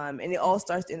 And it all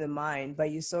starts in the mind,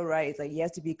 but you're so right. It's like you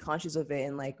have to be conscious of it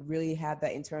and like really have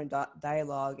that internal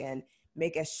dialogue and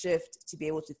make a shift to be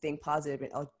able to think positive,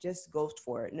 and I'll just go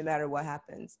for it no matter what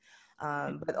happens.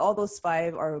 But all those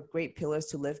five are great pillars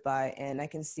to live by, and I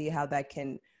can see how that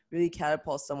can really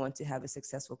catapult someone to have a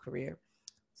successful career.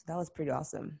 So that was pretty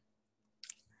awesome.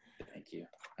 Thank you.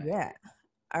 Yeah.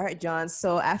 All right, John.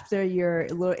 So after your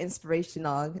little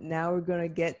inspirational, now we're going to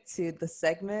get to the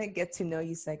segment, get to know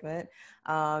you segment.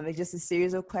 It's just a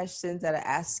series of questions that I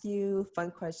ask you, fun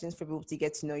questions for people to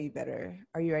get to know you better.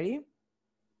 Are you ready?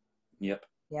 Yep.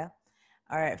 Yeah.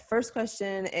 All right. First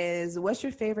question is, what's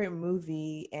your favorite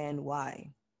movie and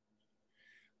why?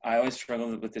 I always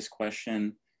struggle with this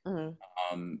question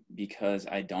Mm-hmm. because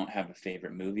I don't have a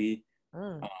favorite movie.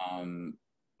 Mm.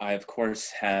 I of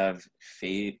course have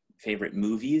favorite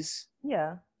movies,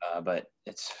 Yeah. but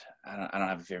I don't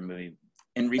have a favorite movie.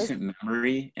 In recent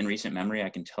memory, I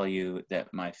can tell you that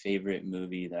my favorite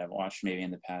movie that I've watched maybe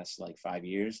in the past like 5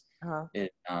 years Uh-huh. is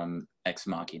Ex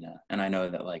Machina. And I know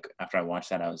that like after I watched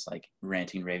that, I was like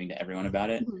ranting, raving to everyone about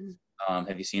it.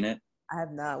 Have you seen it? I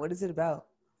have not. What is it about?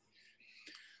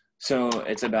 So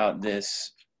it's about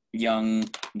this young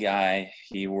guy.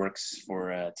 He works for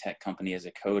a tech company as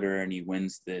a coder, and he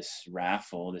wins this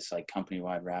raffle, this like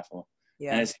company-wide raffle.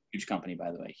 Yeah. And it's a huge company,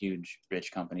 by the way, huge,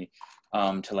 rich company,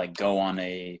 to like go on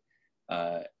a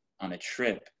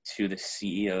trip to the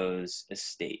CEO's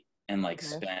estate. and like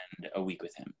spend a week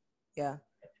with him. Yeah.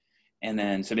 And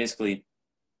then, so basically,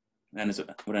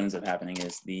 what ends up happening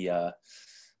is the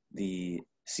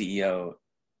CEO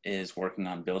is working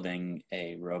on building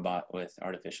a robot with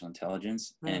artificial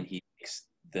intelligence, and he makes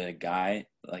the guy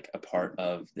like a part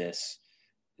of this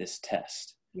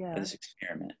test, or this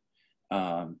experiment.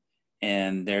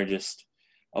 And there are just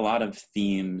a lot of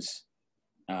themes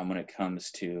when it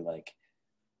comes to like,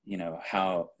 you know,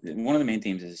 how one of the main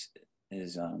themes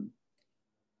is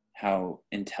how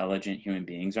intelligent human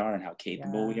beings are and how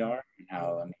capable we are and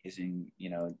how amazing, you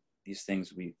know, these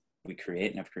things we create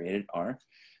and have created are,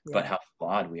 but how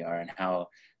flawed we are, and how,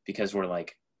 because we're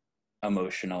like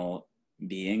emotional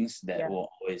beings, that will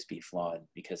always be flawed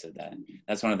because of that.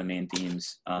 That's one of the main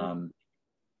themes.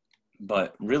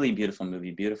 But really beautiful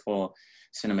movie, beautiful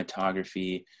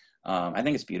cinematography. I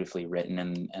think it's beautifully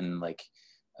written, and like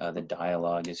the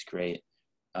dialogue is great,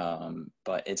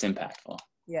 but it's impactful.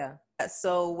 Yeah.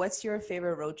 So what's your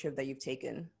favorite road trip that you've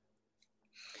taken?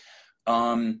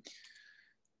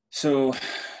 So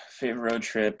favorite road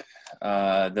trip,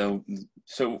 so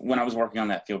when I was working on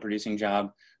that field producing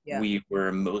job, we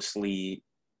were mostly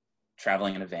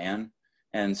traveling in a van.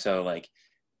 And so like,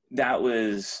 that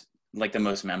was like the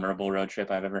most memorable road trip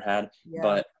I've ever had.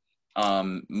 But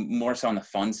more so on the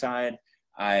fun side,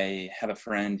 I have a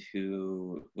friend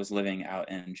who was living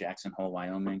out in Jackson Hole,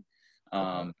 Wyoming.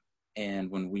 And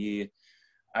when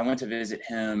I went to visit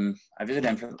him, I visited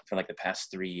him for like the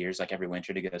past 3 years, like every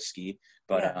winter to go ski.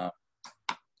 But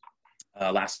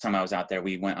last time I was out there,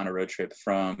 we went on a road trip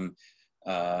from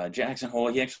Jackson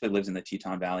Hole. He actually lives in the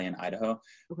Teton Valley in Idaho.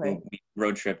 We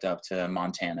road tripped up to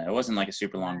Montana. It wasn't like a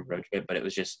super long road trip, but it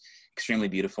was just extremely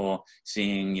beautiful,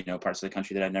 seeing, you know, parts of the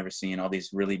country that I'd never seen, all these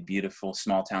really beautiful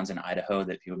small towns in Idaho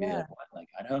that people be like, what, like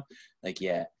Idaho? Like,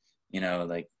 yeah, you know,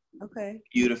 like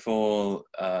beautiful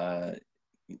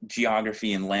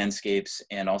geography and landscapes.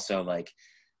 And also like,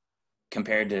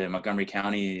 compared to Montgomery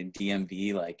County,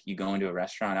 DMV, like you go into a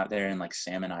restaurant out there in like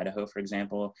Salmon, Idaho, for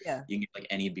example, you can get like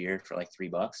any beer for like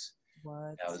 $3.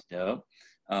 What? That was dope.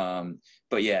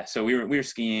 But yeah, so we were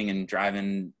skiing and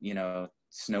driving, you know,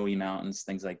 snowy mountains,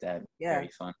 things like that. Very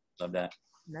fun. Love that.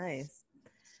 Nice.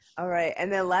 All right. And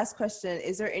then last question,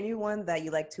 is there anyone that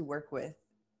you like to work with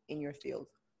in your field?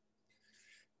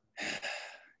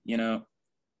 You know,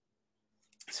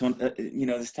 so, you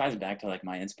know, this ties back to like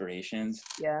my inspirations.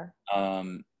 I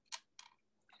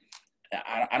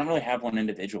don't really have one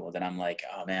individual that I'm like,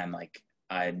 oh man, like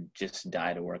I'd just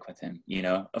die to work with him, you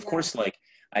know? Of course, like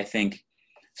I think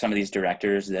some of these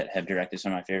directors that have directed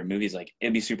some of my favorite movies, like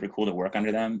it'd be super cool to work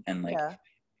under them and like,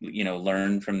 you know,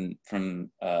 learn from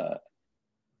that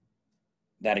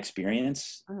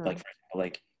experience. Like, for example,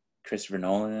 like Christopher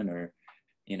Nolan, or,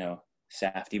 you know,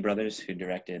 Safdie brothers, who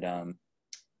directed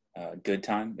Good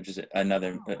Time, which is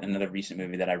another recent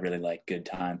movie that I really like, Good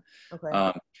Time.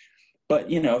 But,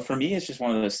 you know, for me, it's just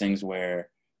one of those things where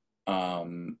I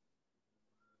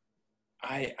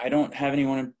don't have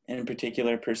anyone in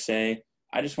particular per se.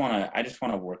 I just want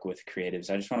to work with creatives.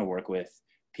 I just want to work with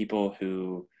people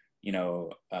who, you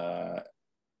know,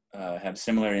 have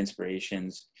similar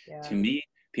inspirations to me,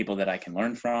 people that I can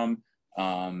learn from.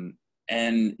 And,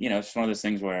 you know, it's one of those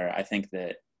things where I think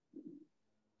that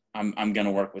I'm going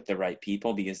to work with the right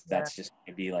people, because that's just going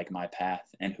to be like my path,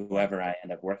 and whoever I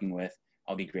end up working with,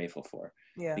 I'll be grateful for.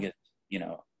 Because, you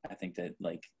know, I think that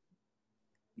like,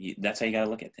 that's how you got to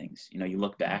look at things. You know, you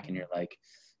look back and you're like,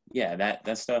 yeah,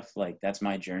 that stuff, like that's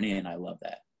my journey, and I love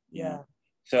that. You know?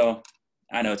 So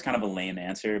I know it's kind of a lame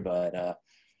answer, but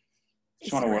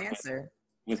just want to work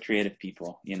with creative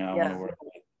people. You know, I want to work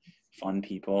with fun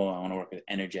people. I want to work with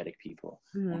energetic people.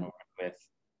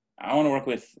 I want to work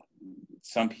with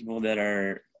some people that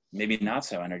are maybe not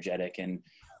so energetic and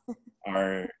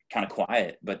are kind of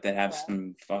quiet, but that have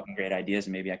some fucking great ideas,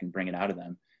 and maybe I can bring it out of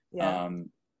them.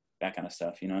 That kind of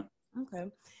stuff, you know? Okay.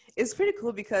 It's pretty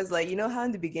cool because, like, you know how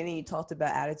in the beginning you talked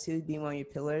about attitude being one of your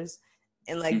pillars?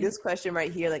 And, like, this question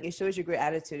right here, like, it shows your great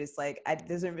attitude. It's like, it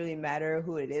doesn't really matter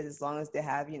who it is as long as they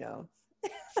have, you know.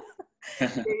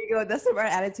 There you go. That's the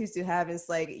right attitudes to have. It's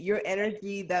like your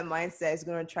energy, that mindset is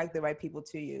going to attract the right people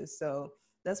to you. So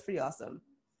that's pretty awesome.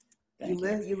 You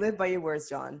live by your words,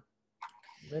 John.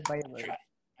 You live by your words.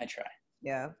 I try.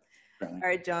 Yeah. All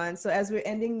right, John. So as we're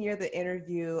ending near the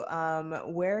interview,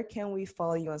 where can we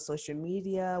follow you on social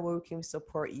media? Where can we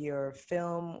support your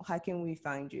film? How can we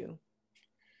find you?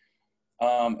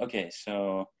 Okay,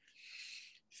 so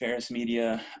Ferris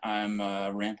Media, I'm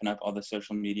ramping up all the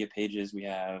social media pages. We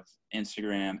have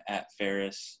Instagram at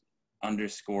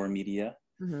Ferris_media.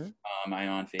 I'm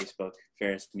on Facebook,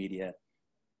 Ferris Media,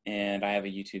 and I have a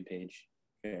YouTube page,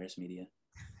 Ferris Media.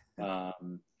 I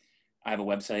have a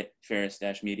website,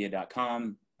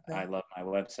 ferris-media.com. Okay. I love my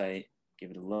website.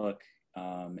 Give it a look.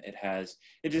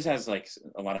 It just has like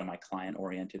a lot of my client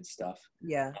oriented stuff.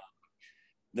 Yeah.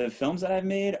 The films that I've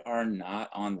made are not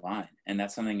online, and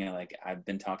that's something like I've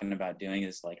been talking about doing,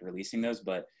 is like releasing those.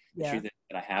 But the truth is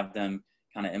that I have them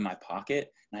kind of in my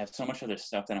pocket, and I have so much other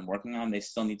stuff that I'm working on. They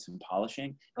still need some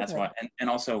polishing. That's why, and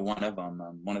also one of them,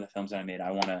 one of the films that I made,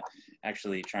 I want to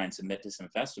actually try and submit to some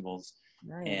festivals.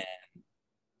 Nice. And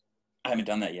I haven't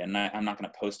done that yet, and I'm not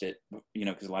going to post it,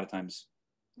 because a lot of times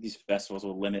these festivals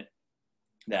will limit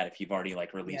that if you've already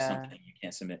like released something, you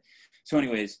can't submit. So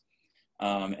anyways,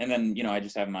 and then, I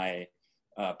just have my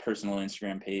personal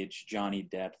Instagram page, Johnny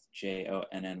Deppth,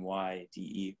 JONNYDEPPTH.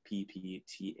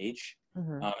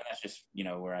 And that's just,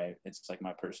 where it's like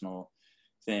my personal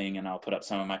thing, and I'll put up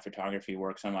some of my photography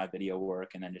work, some of my video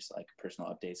work, and then just like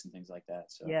personal updates and things like that.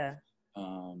 So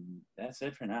that's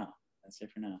it for now.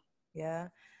 Yeah.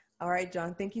 All right,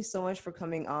 John, thank you so much for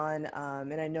coming on.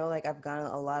 And I know like I've gotten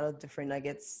a lot of different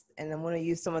nuggets, and I'm going to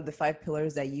use some of the 5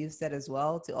 pillars that you said as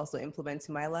well to also implement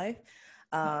to my life.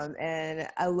 And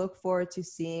I look forward to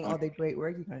seeing all the great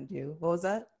work you're going to do. What was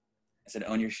that? I said,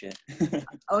 own your shit.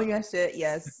 Own your shit.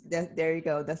 Yes. There you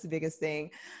go. That's the biggest thing.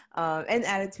 And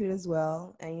attitude as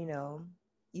well. And,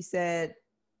 you said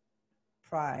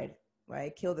pride,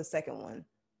 right? Kill the second one.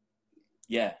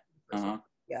 Yeah.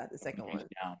 Yeah. The second one.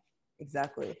 Down.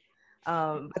 Exactly.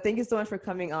 But thank you so much for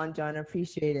coming on, John. I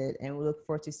appreciate it. And we look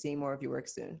forward to seeing more of your work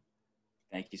soon.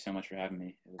 Thank you so much for having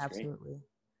me. It was Absolutely. great.